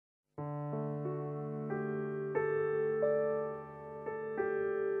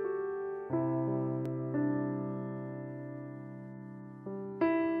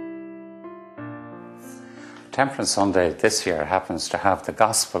Temperance Sunday this year happens to have the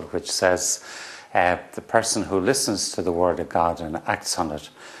gospel which says the person who listens to the word of God and acts on it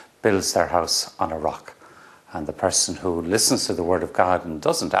builds their house on a rock. And the person who listens to the word of God and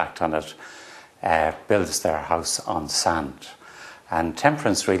doesn't act on it builds their house on sand. And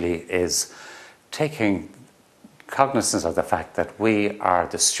temperance really is taking cognizance of the fact that we are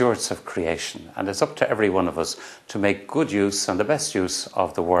the stewards of creation, and it's up to every one of us to make good use and the best use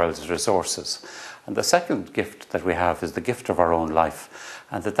of the world's resources. And the second gift that we have is the gift of our own life,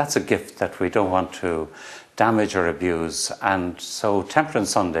 and that's a gift that we don't want to damage or abuse. And so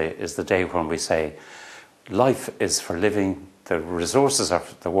Temperance Sunday is the day when we say life is for living. The resources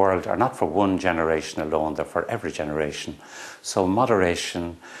of the world are not for one generation alone, they're for every generation. So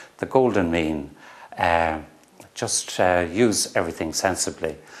moderation, the golden mean, just use everything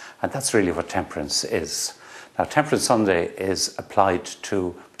sensibly. And that's really what temperance is. Now, Temperance Sunday is applied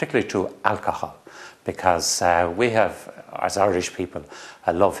particularly to alcohol, because we have, as Irish people,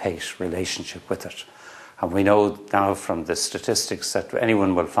 a love-hate relationship with it. And we know now from the statistics that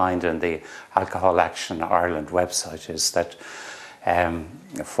anyone will find in the Alcohol Action Ireland website is that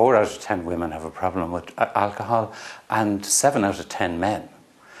 4 out of 10 women have a problem with alcohol, and 7 out of 10 men.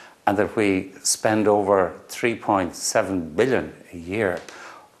 And that we spend over 3.7 billion a year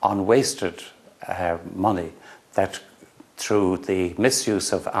on wasted money that through the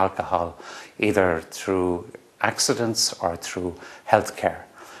misuse of alcohol, either through accidents or through healthcare.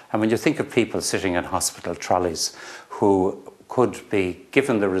 And when you think of people sitting in hospital trolleys who could be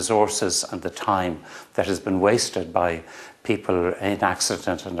given the resources and the time that has been wasted by people in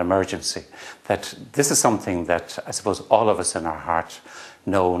accident and emergency, that this is something that I suppose all of us in our heart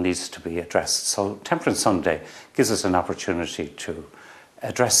know needs to be addressed. So Temperance Sunday gives us an opportunity to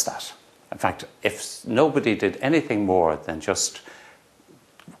address that. In fact, if nobody did anything more than just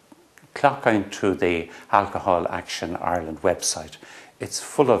clock into the Alcohol Action Ireland website, it's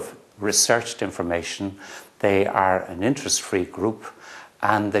full of researched information. They are an interest-free group,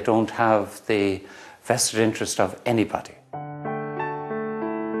 and they don't have the vested interest of anybody.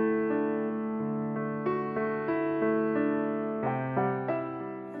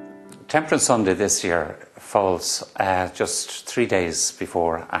 Temperance Sunday this year falls just 3 days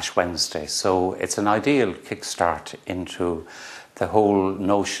before Ash Wednesday, so it's an ideal kickstart into the whole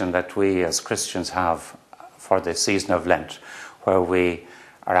notion that we as Christians have for the season of Lent, where we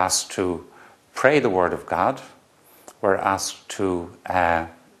are asked to pray the Word of God, we're asked to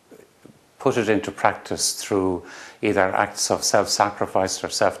put it into practice through either acts of self-sacrifice or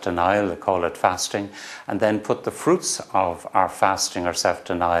self-denial, they call it fasting, and then put the fruits of our fasting or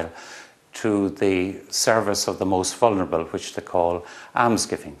self-denial to the service of the most vulnerable, which they call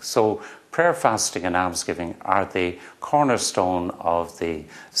almsgiving. So prayer, fasting and almsgiving are the cornerstone of the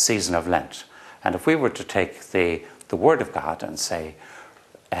season of Lent. And if we were to take the Word of God and say,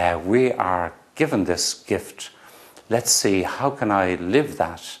 we are given this gift, let's see how can I live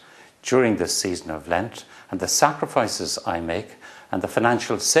that during this season of Lent, and the sacrifices I make and the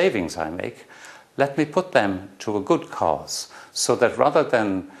financial savings I make, let me put them to a good cause, so that rather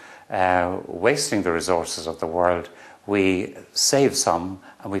than wasting the resources of the world, we save some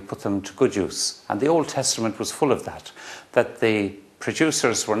and we put them to good use. And the Old Testament was full of that the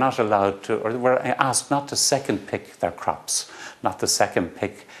producers were not allowed to, or were asked not to second pick their crops, not to second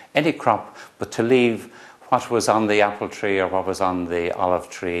pick any crop, but to leave what was on the apple tree or what was on the olive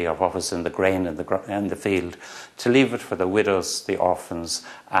tree or what was in the grain in the field, to leave it for the widows, the orphans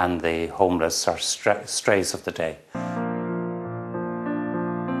and the homeless or strays of the day.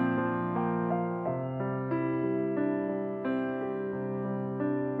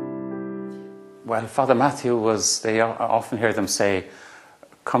 Well, Father Matthew they often hear them say,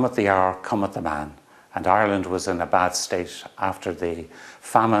 "Cometh the hour, cometh the man." And Ireland was in a bad state after the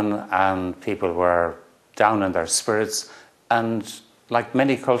famine, and people were down in their spirits, and like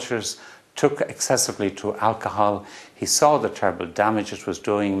many cultures, took excessively to alcohol. He saw the terrible damage it was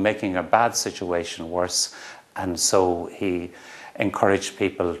doing, making a bad situation worse, and so he encouraged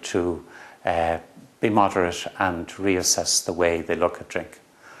people to be moderate and reassess the way they look at drink.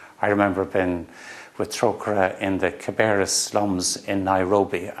 I remember being with Trócaire in the Kibera slums in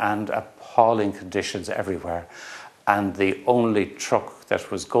Nairobi, and appalling conditions everywhere. And the only truck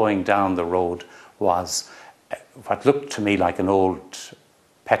that was going down the road was what looked to me like an old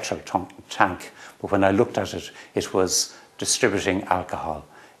petrol tank. But when I looked at it, it was distributing alcohol.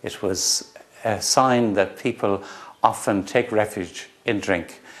 It was a sign that people often take refuge in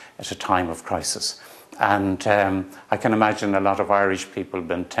drink at a time of crisis. And I can imagine a lot of Irish people have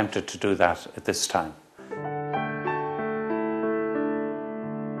been tempted to do that at this time.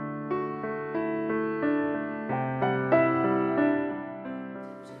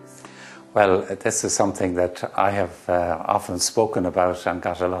 Well, this is something that I have often spoken about and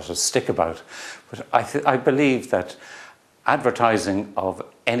got a lot of stick about. But I believe that advertising of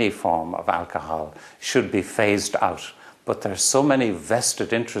any form of alcohol should be phased out. But there's so many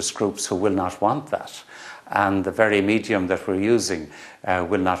vested interest groups who will not want that. And the very medium that we're using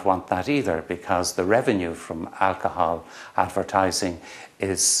will not want that either, because the revenue from alcohol advertising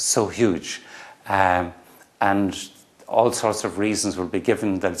is so huge. And all sorts of reasons will be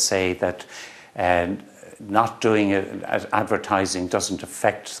given that say that not doing advertising doesn't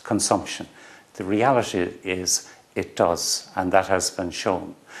affect consumption. The reality is it does, and that has been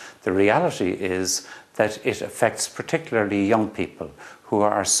shown. The reality is that it affects particularly young people who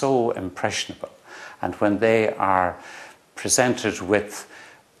are so impressionable. And when they are presented with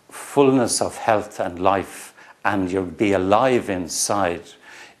fullness of health and life, and you'll be alive inside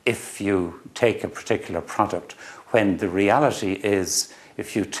if you take a particular product, when the reality is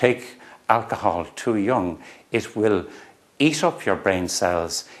if you take alcohol too young, it will eat up your brain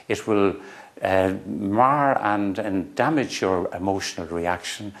cells, it will mar and damage your emotional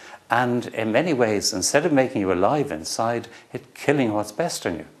reaction, and in many ways, instead of making you alive inside, it's killing what's best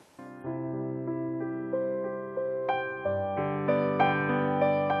in you.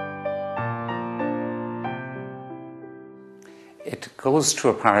 It goes to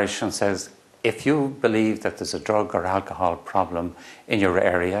a parish and says, if you believe that there's a drug or alcohol problem in your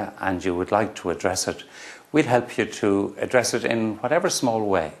area and you would like to address it, we'll help you to address it in whatever small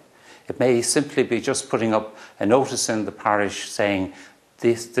way. It may simply be just putting up a notice in the parish saying,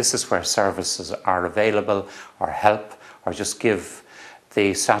 this is where services are available, or help, or just give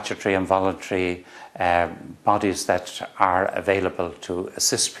the statutory and voluntary bodies that are available to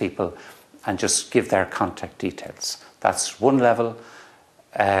assist people, and just give their contact details. That's one level.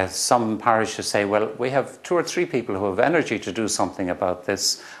 Some parishes say, well, we have 2 or 3 people who have energy to do something about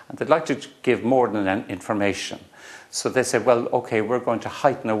this, and they'd like to give more than information. So they say, well, okay, we're going to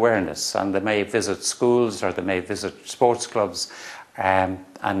heighten awareness, and they may visit schools or they may visit sports clubs,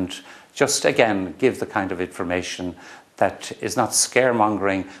 and just, again, give the kind of information that is not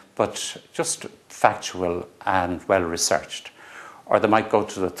scaremongering, but just factual and well-researched. Or they might go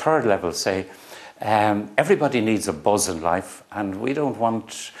to the 3rd level, say, everybody needs a buzz in life, and we don't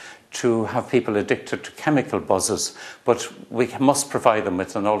want to have people addicted to chemical buzzes, but we must provide them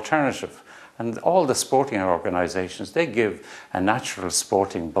with an alternative. And all the sporting organisations, they give a natural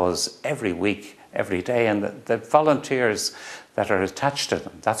sporting buzz every week, every day, and the volunteers that are attached to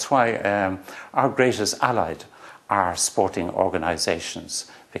them. That's why our greatest allied are sporting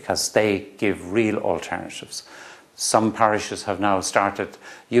organisations, because they give real alternatives. Some parishes have now started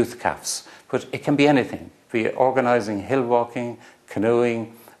youth cafes, but it can be anything. Be organising hill walking,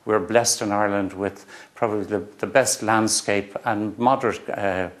 canoeing. We're blessed in Ireland with probably the best landscape and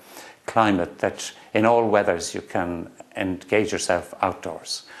moderate climate that in all weathers you can engage yourself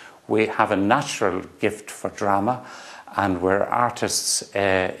outdoors. We have a natural gift for drama, and we're artists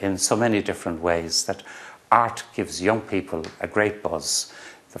in so many different ways that art gives young people a great buzz.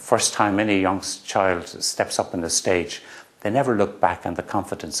 The first time any young child steps up on the stage, they never look back on the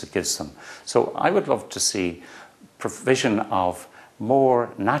confidence it gives them. So I would love to see provision of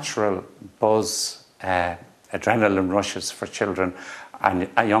more natural buzz, adrenaline rushes for children and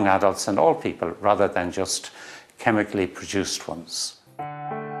young adults and all people, rather than just chemically produced ones.